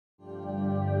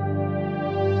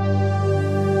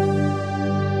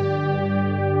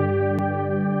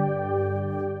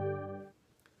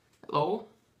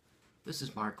This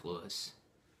is Mark Lewis,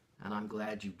 and I'm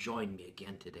glad you joined me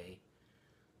again today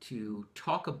to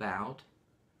talk about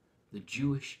the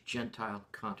Jewish-Gentile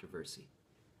controversy.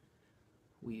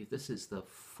 This is the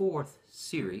fourth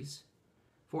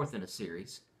in a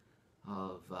series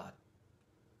of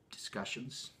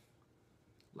discussions,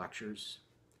 lectures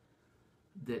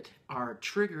that are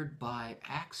triggered by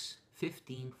Acts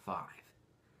 15:5.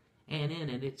 And in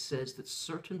it, it says that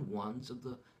certain ones of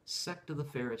the sect of the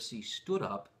Pharisees stood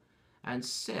up and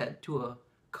said to a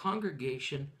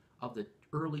congregation of the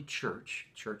early church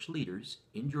leaders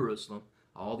in Jerusalem,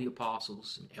 all the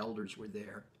apostles and elders were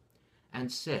there,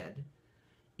 and said,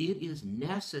 "It is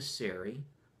necessary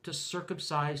to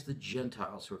circumcise the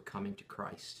Gentiles who are coming to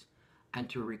Christ and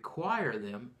to require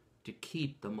them to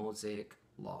keep the Mosaic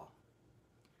law."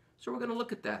 So we're going to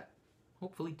look at that,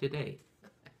 hopefully today.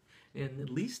 In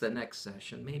at least the next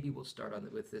session. Maybe we'll start on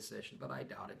it with this session, but I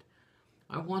doubt it.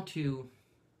 I want to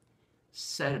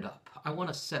set it up. We're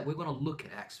going to look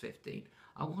at Acts 15.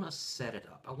 I want to set it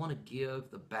up. I want to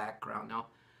give the background. Now,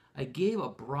 I gave a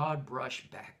broad brush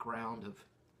background of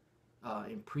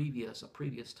a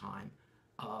previous time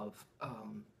of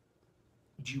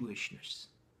Jewishness,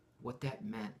 what that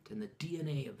meant, and the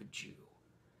DNA of a Jew.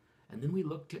 And then we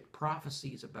looked at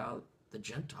prophecies about the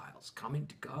Gentiles coming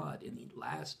to God in the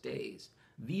last days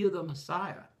via the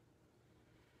Messiah.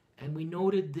 And we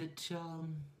noted that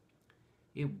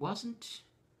it wasn't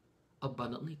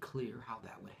abundantly clear how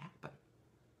that would happen.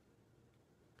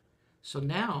 So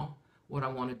now what I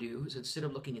want to do is, instead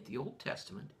of looking at the Old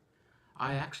Testament,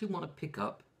 I actually want to pick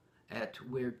up at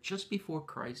where just before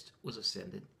Christ was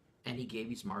ascended and he gave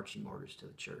his marching orders to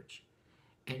the church,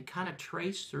 and kind of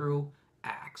trace through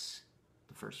Acts,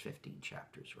 the first 15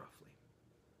 chapters roughly.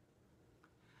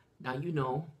 Now you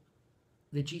know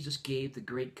that Jesus gave the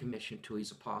Great Commission to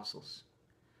his apostles.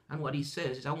 And what he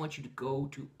says is, I want you to go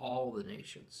to all the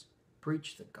nations,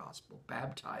 preach the gospel,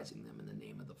 baptizing them in the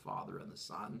name of the Father and the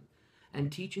Son,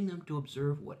 and teaching them to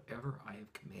observe whatever I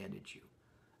have commanded you.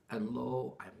 And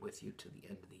lo, I'm with you to the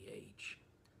end of the age.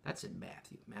 That's in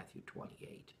Matthew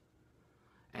 28.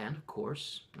 And of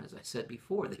course, as I said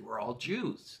before, they were all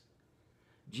Jews.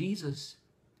 Jesus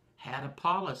had a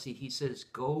policy. He says,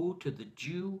 go to the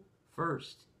Jew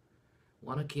first.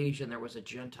 One occasion there was a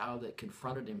Gentile that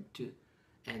confronted him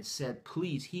and said,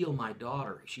 "Please heal my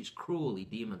daughter. She's cruelly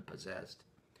demon-possessed."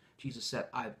 Jesus said,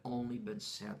 "I've only been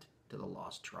sent to the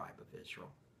lost tribe of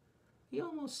Israel." He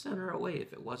almost sent her away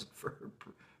if it wasn't for her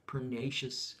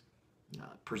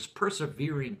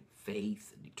persevering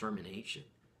faith and determination.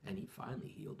 And he finally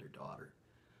healed her daughter.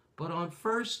 But on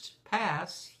first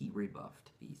pass, he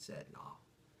rebuffed. He said, "No,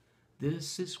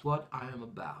 this is what I am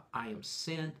about. I am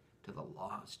sent to the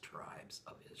lost tribes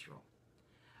of Israel."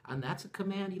 And that's a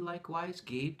command he likewise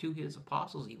gave to his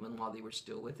apostles, even while they were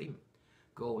still with him.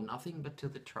 Go nothing but to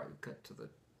the children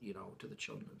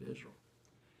of Israel.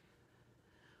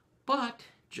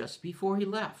 But just before he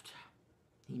left,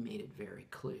 he made it very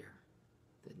clear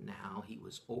that now he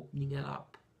was opening it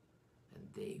up,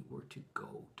 and they were to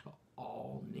go to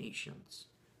all nations,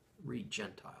 read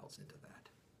Gentiles into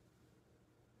that,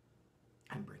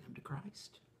 and bring them to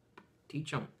Christ.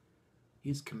 Teach them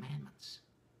his commandments.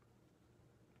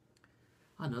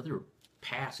 Another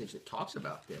passage that talks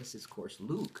about this is, of course,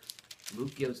 Luke.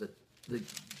 Luke gives the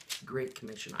Great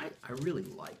Commission. I really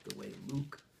like the way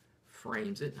Luke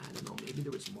frames it. I don't know, maybe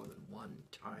there was more than one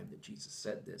time that Jesus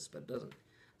said this, but it doesn't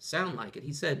sound like it.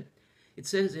 He said, it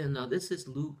says in, this is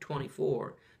Luke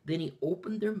 24, then he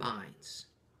opened their minds,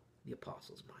 the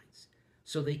apostles' minds,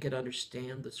 so they could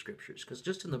understand the scriptures. Because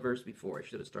just in the verse before, I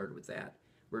should have started with that,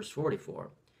 verse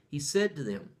 44, he said to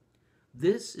them,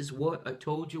 "This is what I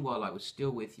told you while I was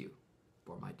still with you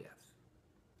for my death.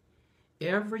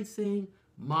 Everything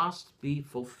must be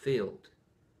fulfilled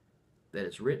that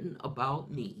is written about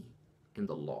me in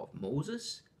the law of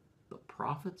Moses, the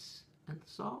prophets, and the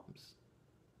Psalms."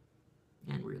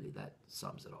 And really that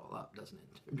sums it all up, doesn't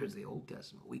it? There's the Old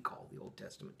Testament, we call the Old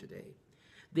Testament today.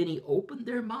 Then he opened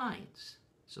their minds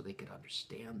so they could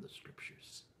understand the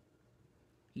scriptures.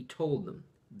 He told them,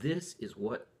 this is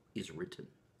what is written.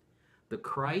 The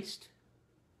Christ,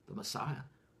 the Messiah,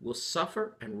 will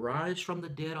suffer and rise from the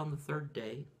dead on the third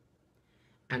day,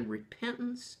 and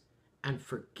repentance and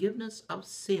forgiveness of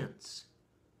sins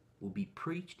will be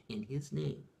preached in his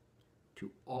name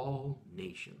to all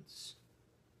nations,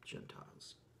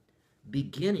 Gentiles,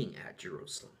 beginning at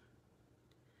Jerusalem.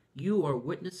 You are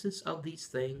witnesses of these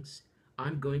things.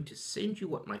 I'm going to send you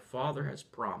what my Father has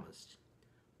promised,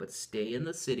 but stay in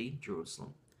the city,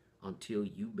 Jerusalem, until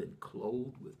you've been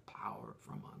clothed with power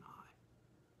from on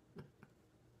high.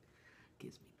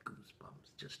 Gives me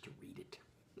goosebumps just to read it.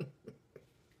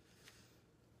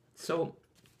 So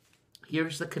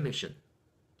here's the commission.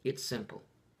 It's simple.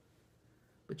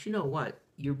 But you know what?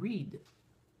 You read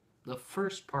the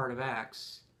first part of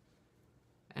Acts,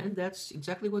 and that's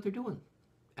exactly what they're doing.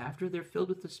 After they're filled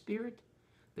with the Spirit,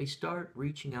 they start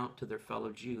reaching out to their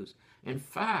fellow Jews. In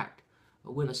fact,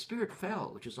 when the Spirit fell,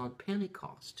 which is on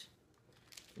Pentecost,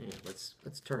 yeah, let's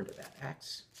turn to that.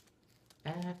 Acts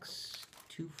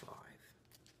 2:5.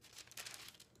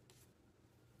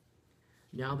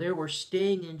 Now there were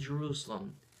staying in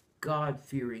Jerusalem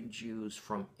God-fearing Jews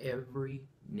from every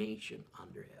nation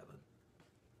under heaven.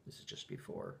 This is just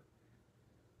before,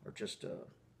 or just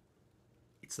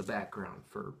it's the background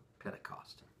for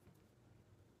Pentecost.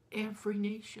 Every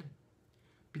nation.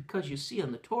 Because you see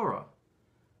in the Torah,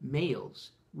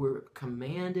 males were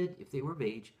commanded, if they were of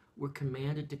age, were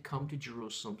commanded to come to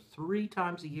Jerusalem 3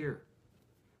 times a year.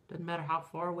 Doesn't matter how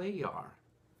far away you are.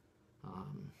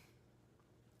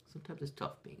 Sometimes it's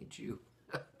tough being a Jew.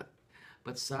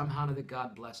 But somehow that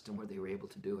God blessed them where they were able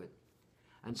to do it.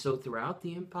 And so throughout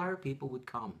the empire, people would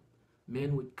come.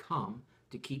 Men would come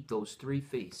to keep those 3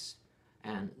 feasts.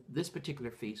 And this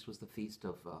particular feast was the feast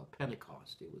of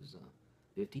Pentecost. It was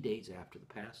 50 days after the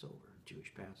Passover,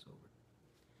 Jewish Passover.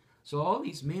 So all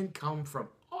these men come from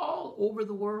all over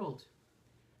the world.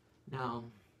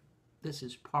 Now, this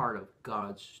is part of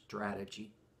God's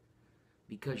strategy.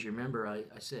 Because you remember I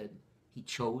said he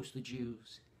chose the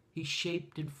Jews. He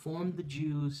shaped and formed the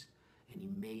Jews, and he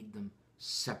made them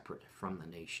separate from the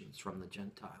nations, from the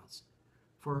Gentiles,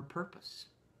 for a purpose.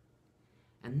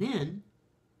 And then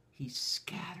he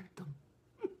scattered them.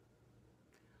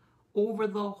 Over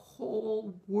the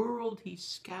whole world, he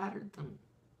scattered them.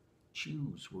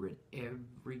 Jews were in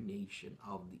every nation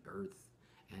of the earth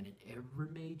and in every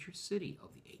major city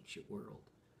of the ancient world.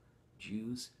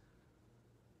 Jews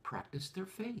practiced their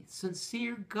faith.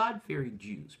 Sincere, God-fearing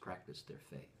Jews practiced their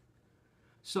faith.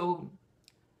 So,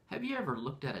 have you ever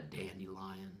looked at a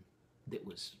dandelion that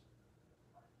was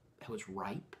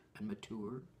ripe and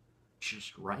mature,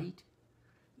 just right?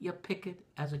 You pick it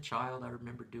as a child, I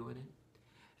remember doing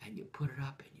it, and you put it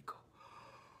up and you go,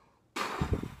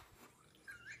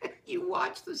 you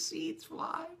watch the seeds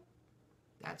fly.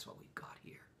 That's what we've got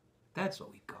here. That's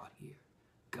what we've got here.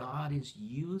 God is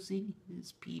using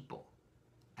his people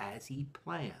as he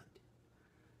planned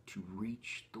to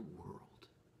reach the world,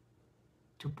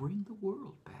 to bring the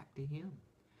world back to him.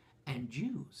 And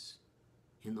Jews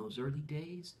in those early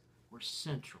days were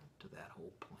central to that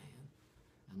whole plan.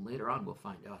 And later on we'll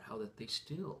find out how that they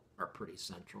still are pretty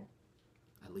central,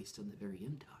 at least in the very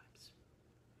end times.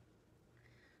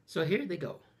 So here they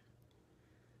go.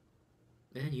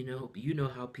 And you know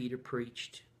how Peter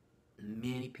preached.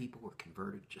 Many people were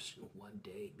converted just in one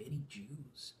day. Many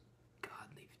Jews,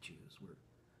 godly Jews,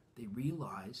 they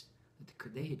realized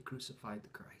that they had crucified the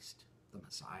Christ, the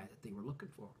Messiah that they were looking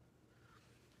for.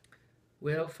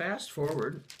 Well, fast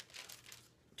forward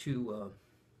to,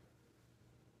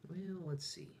 let's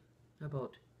see. How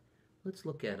about, let's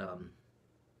look at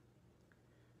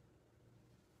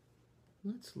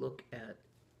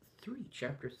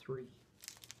chapter 3.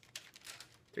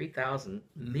 3,000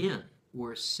 men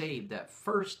were saved that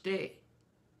first day.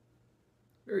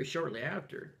 Very shortly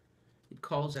after, it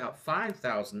calls out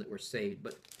 5,000 that were saved.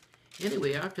 But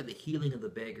anyway, after the healing of the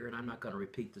beggar, and I'm not going to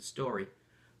repeat the story,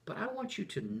 but I want you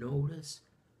to notice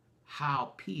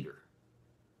how Peter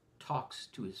talks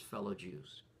to his fellow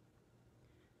Jews.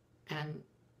 And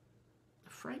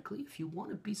frankly, if you want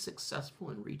to be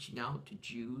successful in reaching out to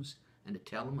Jews and to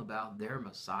tell them about their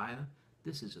Messiah,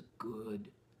 this is a good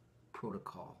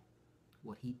protocol.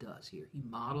 What he does here, he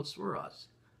models for us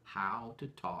how to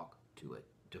talk to a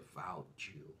devout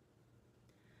Jew.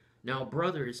 Now,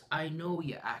 brothers, I know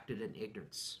you acted in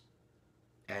ignorance,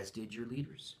 as did your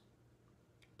leaders.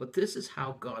 But this is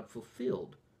how God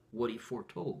fulfilled what he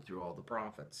foretold through all the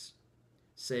prophets,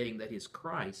 saying that his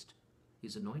Christ,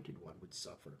 his anointed one, would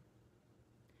suffer.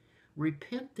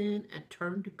 Repent then and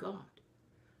turn to God,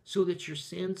 so that your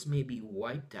sins may be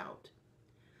wiped out,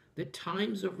 that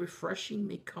times of refreshing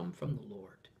may come from the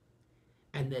Lord,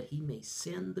 and that he may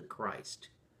send the Christ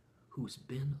who's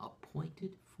been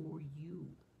appointed for you,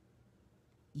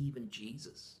 even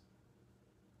Jesus.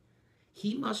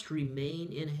 He must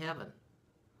remain in heaven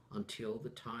until the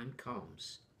time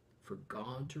comes for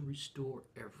God to restore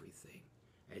everything,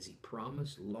 as he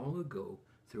promised long ago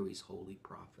through his holy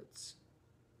prophets.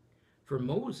 For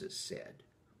Moses said,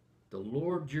 "The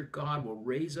Lord your God will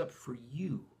raise up for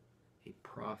you a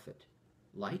prophet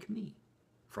like me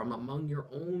from among your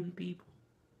own people.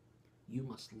 You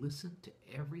must listen to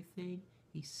everything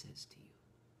he says to you.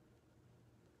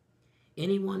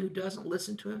 Anyone who doesn't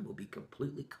listen to him will be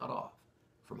completely cut off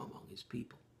from among his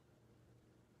people."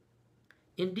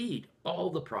 Indeed, all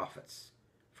the prophets,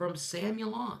 from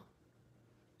Samuel on,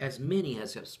 as many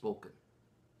as have spoken,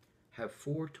 have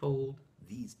foretold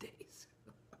these days.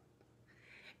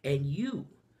 And you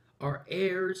are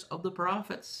heirs of the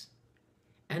prophets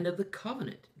and of the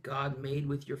covenant God made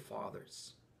with your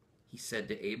fathers. He said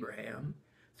to Abraham,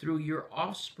 through your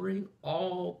offspring,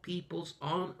 all peoples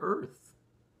on earth,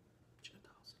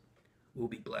 Gentiles, will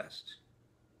be blessed.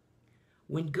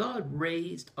 When God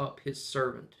raised up his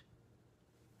servant,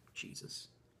 Jesus,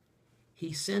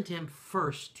 he sent him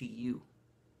first to you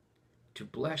to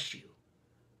bless you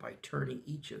by turning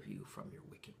each of you from your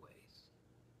wicked ways.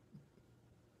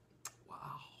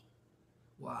 Wow.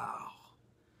 Wow.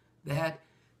 That,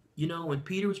 when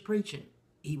Peter was preaching,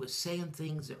 he was saying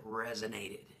things that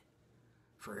resonated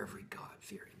for every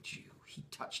God-fearing Jew. He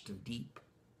touched them deep.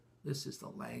 This is the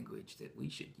language that we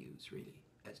should use, really,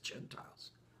 as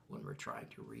Gentiles when we're trying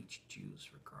to reach Jews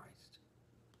for Christ.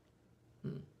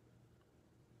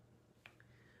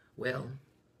 Well,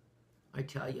 I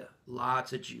tell you,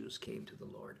 lots of Jews came to the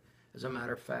Lord. As a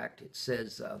matter of fact, it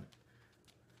says,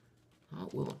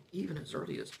 even as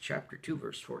early as chapter 2,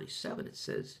 verse 47, it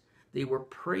says, they were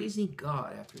praising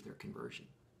God after their conversion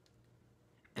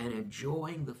and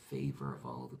enjoying the favor of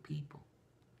all the people.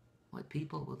 What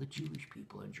people? Well, the Jewish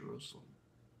people in Jerusalem.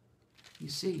 You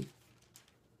see,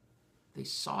 they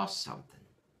saw something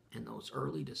in those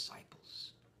early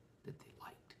disciples that they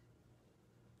liked.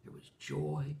 There was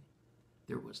joy.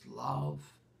 There was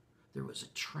love. There was a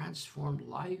transformed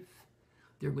life.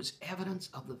 There was evidence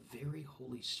of the very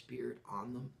Holy Spirit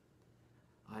on them.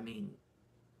 I mean,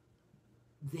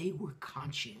 they were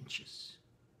conscientious.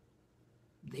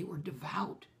 They were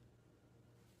devout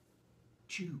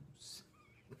Jews.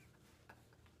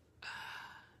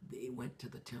 They went to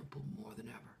the temple more than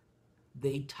ever.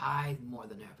 They tithed more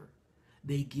than ever.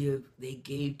 They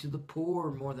gave to the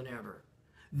poor more than ever.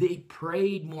 They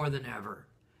prayed more than ever.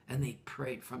 And they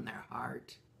prayed from their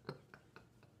heart.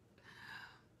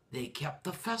 They kept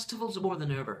the festivals more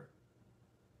than ever.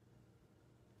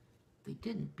 They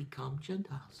didn't become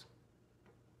Gentiles.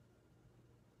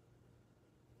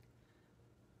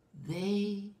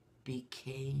 They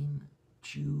became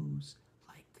Jews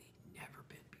like they'd never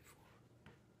been before.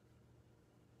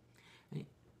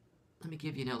 Let me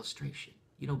give you an illustration.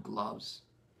 Gloves.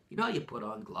 You know how you put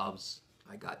on gloves?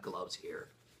 I got gloves here.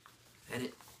 And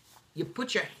you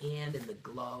put your hand in the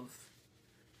glove,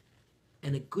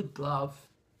 and a good glove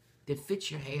that fits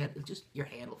your hand, your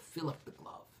hand will fill up the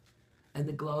glove. And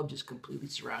the glove just completely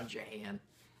surrounds your hand.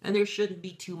 And there shouldn't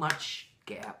be too much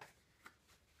gap.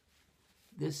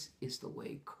 This is the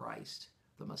way Christ,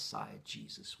 the Messiah,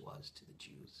 Jesus, was to the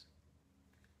Jews.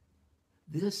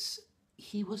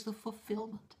 He was the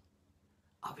fulfillment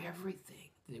of everything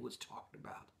that was talked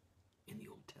about in the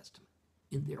Old Testament,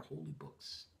 in their holy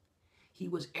books. He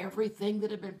was everything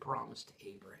that had been promised to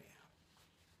Abraham.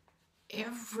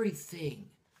 Everything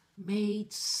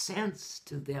made sense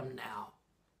to them now.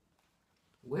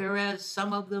 Whereas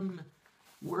some of them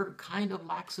were kind of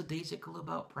lackadaisical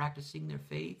about practicing their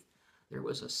faith. There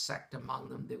was a sect among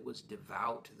them that was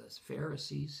devout, the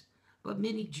Pharisees. But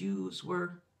many Jews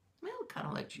were, kind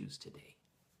of like Jews today.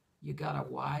 You got a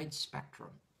wide spectrum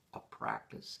of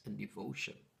practice and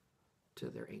devotion to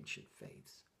their ancient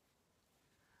faiths.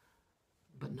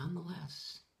 But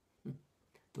nonetheless,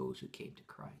 those who came to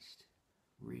Christ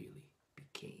really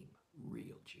became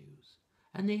real Jews.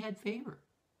 And they had favor.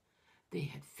 They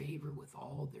had favor with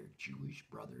all their Jewish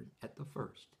brethren at the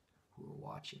first who were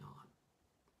watching on.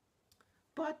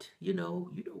 But, you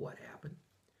know what happened.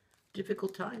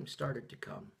 Difficult times started to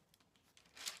come.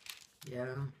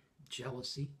 Yeah,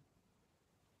 jealousy.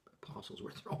 Apostles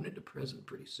were thrown into prison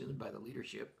pretty soon by the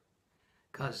leadership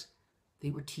because they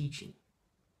were teaching.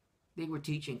 They were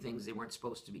teaching things they weren't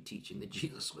supposed to be teaching, that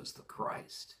Jesus was the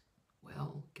Christ.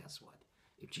 Well, guess what?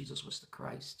 If Jesus was the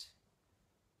Christ,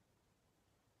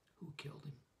 who killed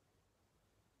him?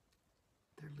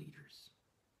 Their leaders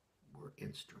were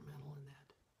instrumental in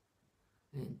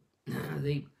that. And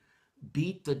they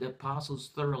beat the apostles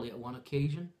thoroughly at one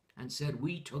occasion and said,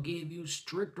 "We gave you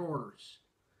strict orders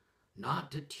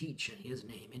not to teach in his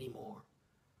name anymore.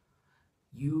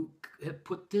 You have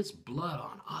put this blood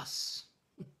on us."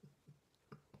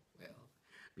 Well,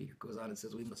 Peter goes on and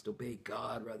says we must obey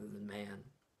God rather than man.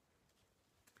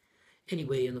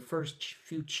 Anyway, in the first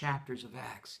few chapters of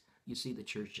Acts, you see the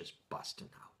church just busting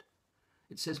out.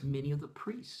 It says many of the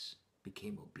priests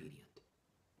became obedient.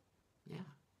 Yeah.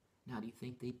 Now, do you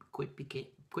think they quit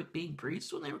being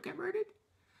priests when they were converted?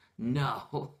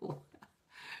 No.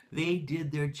 They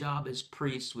did their job as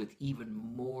priests with even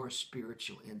more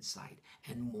spiritual insight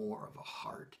and more of a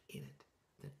heart in it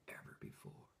than ever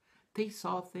before. They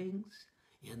saw things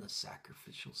in the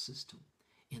sacrificial system,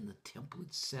 in the temple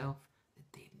itself,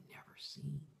 that they'd never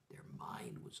seen. Their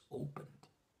mind was opened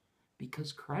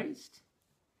because Christ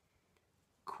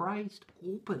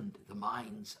opened the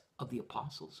minds of the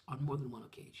apostles on more than one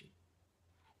occasion.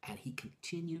 And he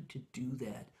continued to do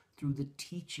that through the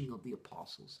teaching of the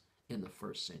apostles in the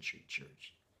first century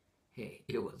church. Hey,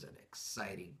 it was an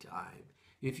exciting time.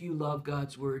 If you love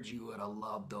God's word, you would have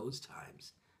loved those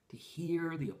times. To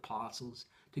hear the apostles,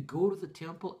 to go to the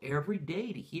temple every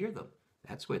day to hear them.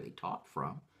 That's where they taught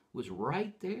from. It was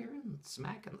right there in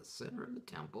smack in the center of the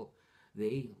temple.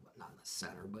 They, not in the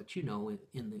center, but you know,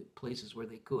 in the places where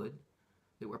they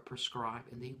were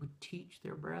prescribed, and they would teach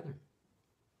their brethren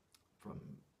from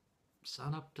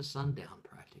sun up to sundown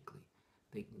practically.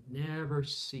 They never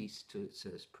ceased to, it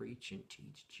says, preach and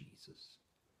teach Jesus.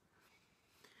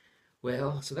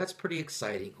 Well, so that's pretty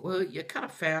exciting. Well, you kind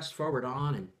of fast forward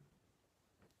on and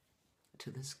to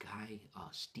this guy,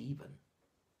 Stephen.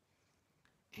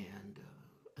 And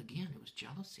again, it was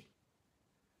jealousy.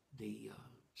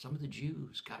 Some of the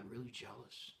Jews got really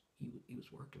jealous. He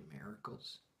was working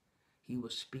miracles. He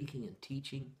was speaking and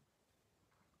teaching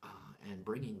and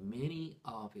bringing many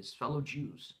of his fellow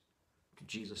Jews to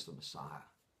Jesus the Messiah.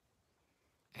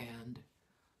 And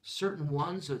certain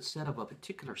ones had said of a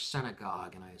particular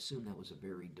synagogue, and I assume that was a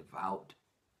very devout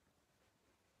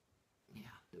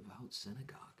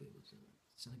synagogue. It was a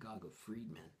synagogue of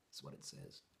freedmen, that's what it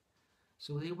says.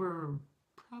 So they were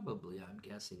probably, I'm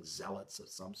guessing, zealots of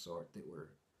some sort. They were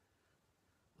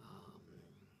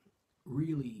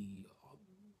really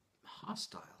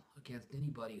hostile against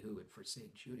anybody who would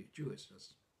forsake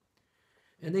Jewishness.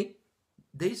 And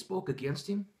they spoke against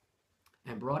him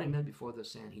and brought him in before the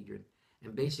Sanhedrin.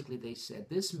 And basically they said,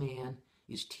 this man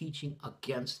is teaching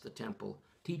against the temple,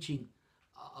 teaching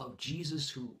of Jesus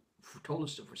who told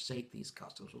us to forsake these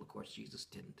customs. Well, of course, Jesus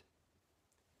didn't.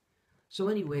 So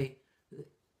anyway,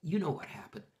 you know what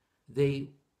happened.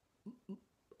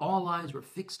 All eyes were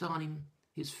fixed on him.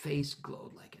 His face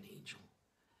glowed like an angel.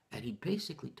 And he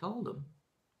basically told them,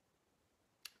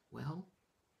 well,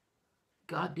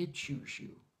 God did choose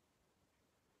you,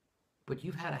 but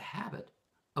you've had a habit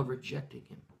of rejecting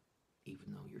him,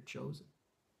 even though you're chosen.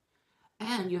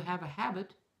 And you have a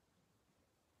habit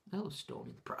of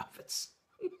stoning the prophets.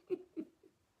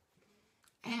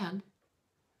 And,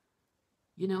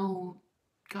 you know,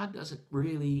 God doesn't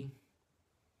really,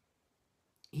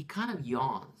 he kind of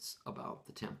yawns about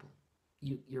the temple.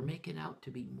 You're making out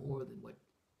to be more than what,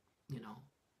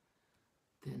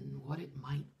 than what it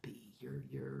might be.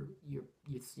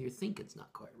 You think it's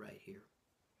not quite right here.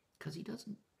 Because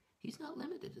he's not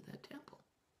limited to that temple.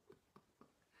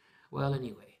 Well,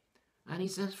 anyway, and he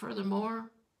says, furthermore,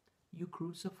 you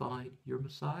crucified your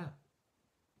Messiah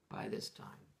by this time.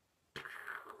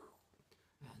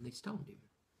 And they stoned him.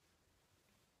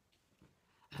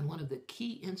 And one of the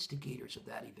key instigators of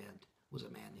that event was a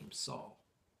man named Saul.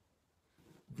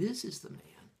 This is the man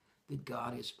that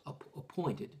God has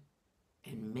appointed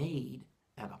and made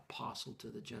an apostle to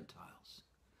the Gentiles.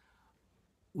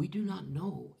 We do not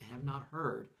know and have not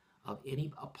heard of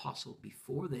any apostle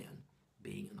before then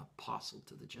being an apostle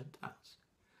to the Gentiles.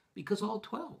 Because all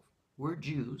 12 were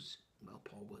Jews. Well,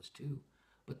 Paul was too.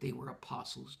 But they were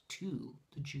apostles to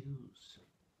the Jews.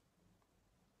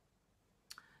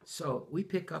 So we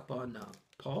pick up on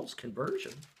Paul's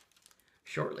conversion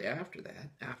shortly after that,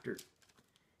 after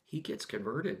he gets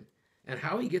converted. And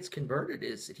how he gets converted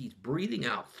is that he's breathing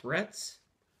out threats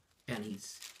and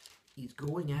he's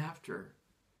going after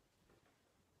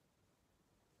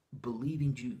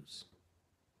believing Jews.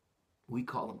 We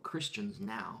call them Christians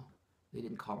now. They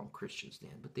didn't call them Christians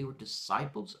then, but they were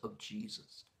disciples of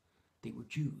Jesus. They were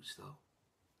Jews, though.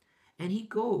 And he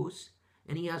goes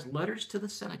and he has letters to the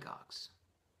synagogues.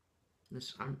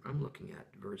 This I'm looking at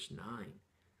verse 9,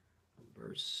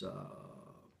 verse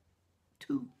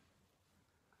 2.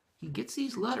 He gets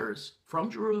these letters from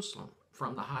Jerusalem,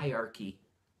 from the hierarchy,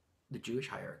 the Jewish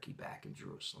hierarchy back in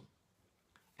Jerusalem.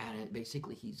 And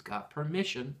basically he's got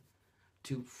permission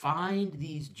to find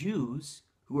these Jews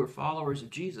who are followers of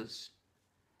Jesus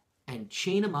and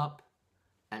chain them up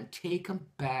and take them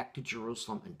back to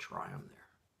Jerusalem and try them there.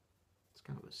 It's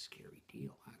kind of a scary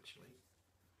deal, actually.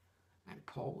 And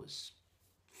Paul was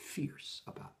fierce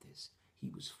about this. He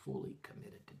was fully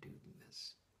committed to doing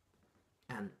this.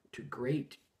 And to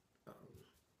great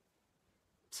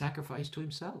sacrifice to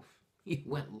himself. He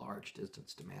went large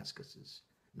distance. Damascus is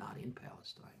not in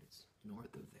Palestine. It's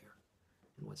north of there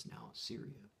in what's now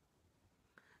Syria.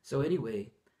 So anyway,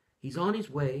 he's on his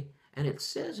way, and it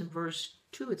says in verse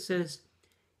 2, it says,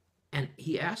 and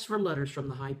he asked for letters from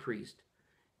the high priest,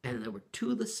 And there were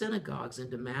two of the synagogues in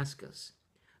Damascus,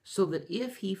 so that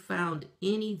if he found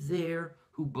any there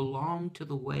who belonged to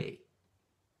the way,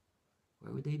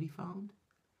 where would they be found?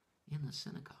 In the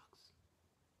synagogues.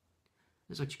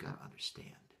 This is what you got to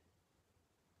understand.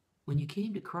 When you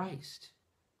came to Christ,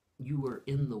 you were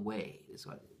in the way.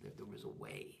 There was a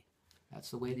way.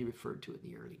 That's the way they referred to it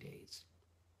in the early days.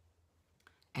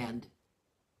 And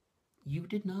you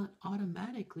did not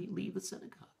automatically leave the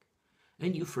synagogue.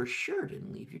 And you for sure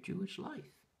didn't leave your Jewish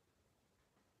life.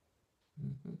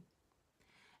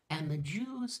 And the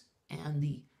Jews and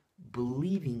the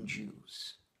believing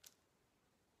Jews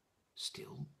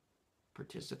still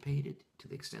participated to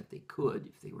the extent they could,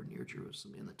 if they were near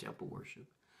Jerusalem, in the temple worship.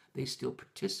 They still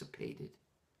participated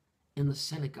in the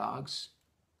synagogues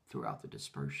throughout the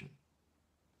dispersion.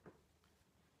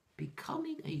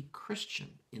 Becoming a Christian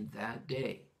in that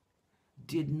day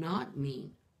did not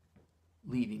mean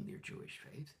leaving their Jewish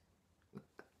faith.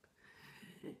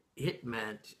 It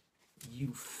meant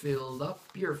you filled up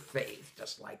your faith,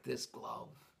 just like this glove,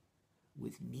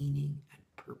 with meaning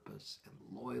and purpose and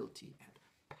loyalty and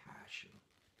passion.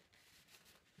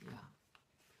 Yeah.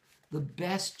 The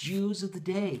best Jews of the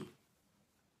day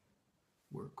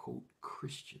were, quote,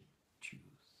 Christian Jews,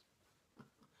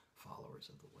 followers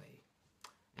of the way.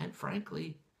 And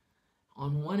frankly,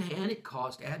 on one hand, it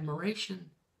caused admiration.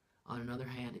 On another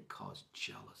hand, it caused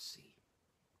jealousy.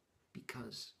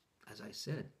 Because, as I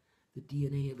said, the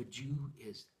DNA of a Jew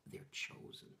is they're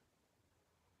chosen.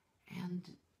 And,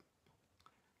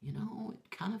 you know,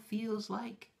 it kind of feels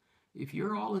like if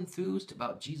you're all enthused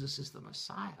about Jesus as the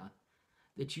Messiah,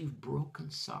 that you've broken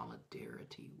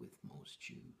solidarity with most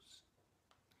Jews.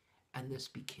 And this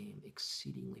became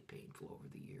exceedingly painful over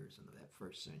the years into that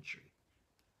first century.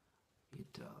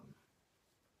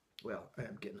 Well,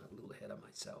 I'm getting a little ahead of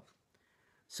myself.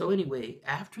 So anyway,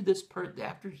 after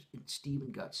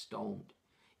Stephen got stoned,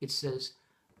 it says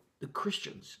the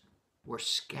Christians were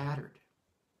scattered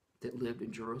that lived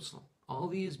in Jerusalem. All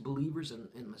these believers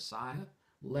in Messiah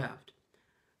left.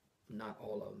 Not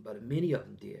all of them, but many of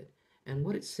them did. And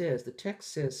what it says, the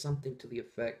text says something to the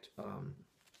effect,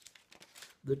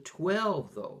 the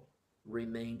 12, though,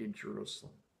 remained in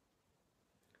Jerusalem.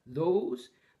 Those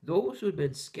who had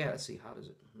been scattered, see, how does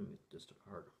it,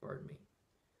 pardon me.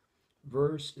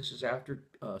 This is after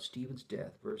Stephen's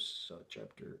death,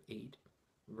 chapter 8,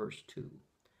 verse 2.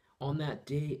 On that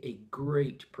day, a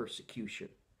great persecution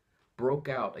broke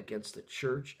out against the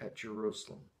church at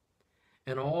Jerusalem,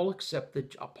 and all except the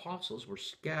apostles were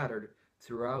scattered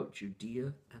throughout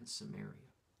Judea and Samaria.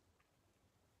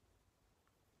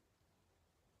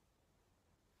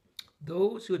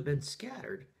 Those who had been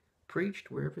scattered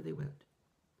preached wherever they went.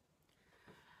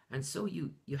 And so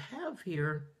you have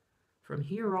here, from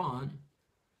here on,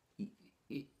 have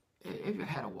you ever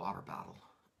had a water bottle?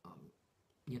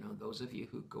 Those of you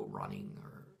who go running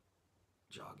or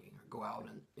jogging or go out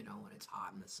and, when it's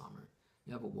hot in the summer,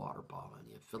 you have a water bottle and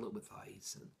you fill it with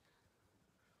ice and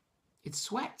it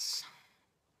sweats.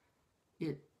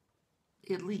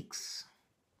 It leaks.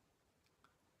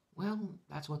 Well,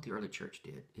 that's what the early church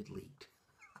did. It leaked.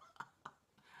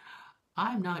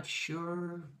 I'm not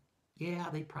sure. Yeah,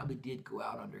 they probably did go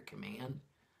out under command.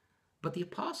 But the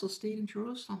apostles stayed in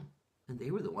Jerusalem. And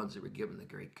they were the ones that were given the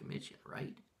Great Commission,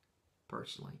 right?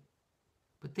 Personally.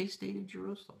 But they stayed in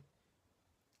Jerusalem.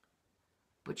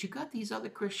 But you got these other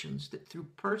Christians that through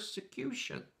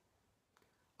persecution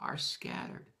are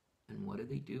scattered. And what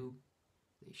do?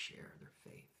 They share their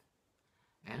faith.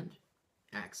 And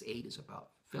Acts 8 is about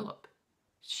Philip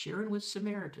sharing with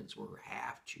Samaritans who were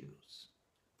half Jews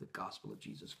the gospel of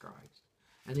Jesus Christ.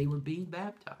 And they were being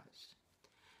baptized.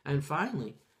 And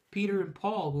finally, Peter and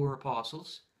Paul, who were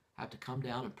apostles, have to come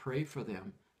down and pray for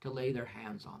them to lay their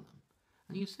hands on them.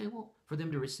 And you say, well, for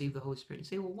them to receive the Holy Spirit. You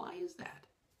say, well, why is that?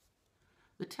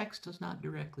 The text does not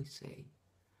directly say.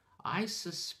 I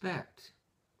suspect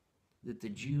that the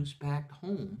Jews back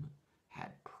home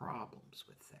had problems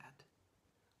with that,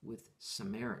 with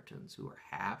Samaritans who are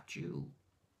half Jew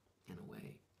in a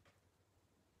way.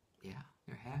 Yeah,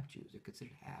 they're half Jews. They're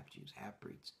considered half Jews, half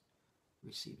breeds,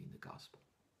 receiving the gospel.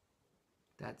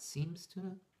 That seems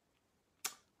to.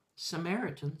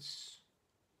 Samaritans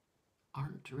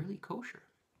aren't really kosher.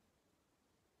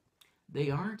 They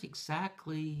aren't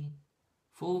exactly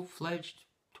full-fledged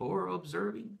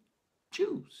Torah-observing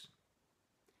Jews.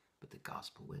 But the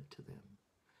gospel went to them.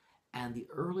 And the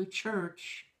early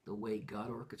church, the way God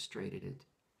orchestrated it,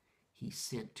 he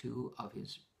sent two of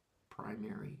his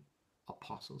primary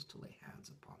apostles to lay hands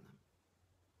upon them.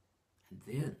 And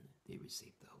then they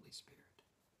received the Holy Spirit.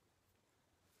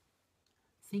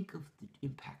 Think of the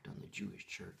impact on the Jewish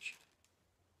church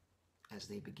as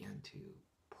they began to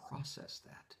process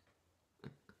that.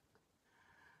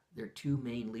 Their two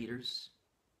main leaders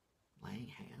laying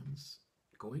hands,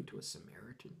 going to a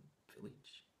Samaritan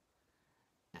village,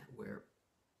 and where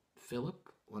Philip,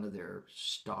 one of their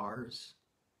stars,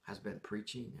 has been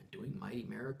preaching and doing mighty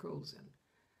miracles and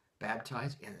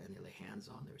baptized, and they lay hands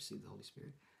on, they receive the Holy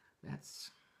Spirit.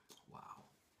 That's, wow,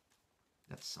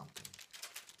 that's something.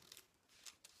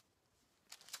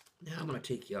 Now I'm going to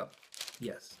take you up,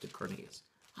 yes, to Cornelius.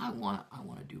 I want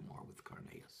to do more with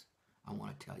Cornelius. I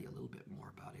want to tell you a little bit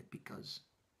more about it because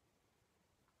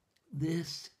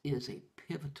this is a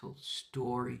pivotal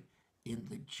story in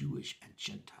the Jewish and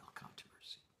Gentile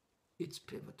controversy. It's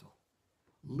pivotal.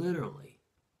 Literally,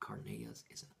 Cornelius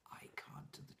is an icon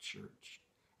to the church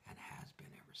and has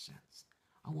been ever since.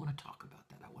 I want to talk about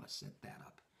that. I want to set that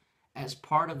up as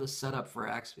part of the setup for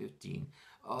Acts 15.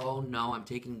 Oh no, I'm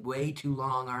taking way too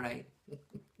long, aren't I?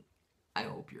 I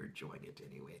hope you're enjoying it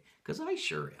anyway, because I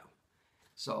sure am.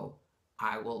 So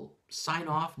I will sign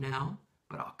off now,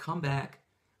 but I'll come back.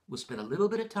 We'll spend a little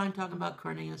bit of time talking about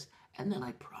Cornelius, and then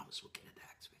I promise we'll get into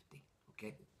Acts 15.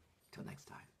 Okay? Until next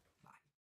time.